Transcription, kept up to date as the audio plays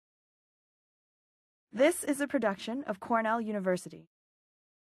This is a production of Cornell University.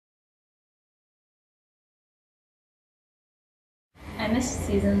 I miss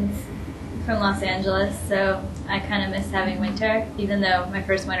seasons from Los Angeles, so I kind of miss having winter, even though my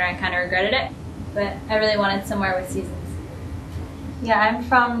first winter I kind of regretted it. But I really wanted somewhere with seasons. Yeah, I'm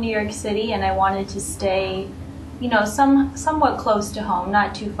from New York City, and I wanted to stay, somewhat close to home,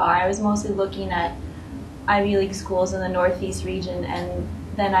 not too far. I was mostly looking at Ivy League schools in the Northeast region, and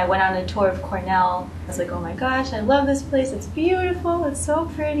then I went on a tour of Cornell. I was like, oh my gosh, I love this place. It's beautiful. It's so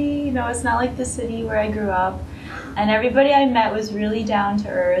pretty. It's not like the city where I grew up. And everybody I met was really down to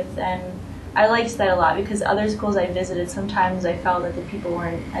earth, and I liked that a lot because other schools I visited, sometimes I felt that the people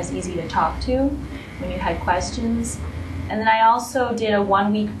weren't as easy to talk to when you had questions. And then I also did a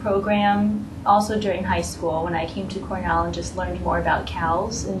 1-week program also during high school when I came to Cornell and just learned more about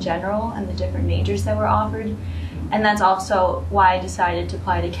CALs in general and the different majors that were offered. And that's also why I decided to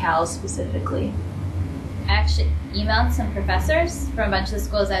apply to CALs specifically. I actually emailed some professors from a bunch of the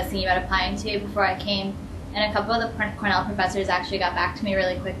schools I was thinking about applying to before I came, and a couple of the Cornell professors actually got back to me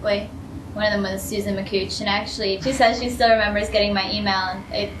really quickly. One of them was Susan McCooch, and she says she still remembers getting my email, and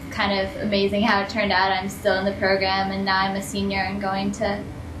it's kind of amazing how it turned out. I'm still in the program, and now I'm a senior and going to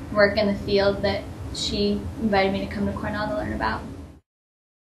work in the field that she invited me to come to Cornell to learn about.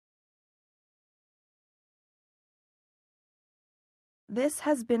 This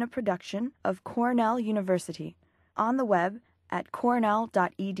has been a production of Cornell University, on the web at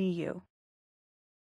cornell.edu.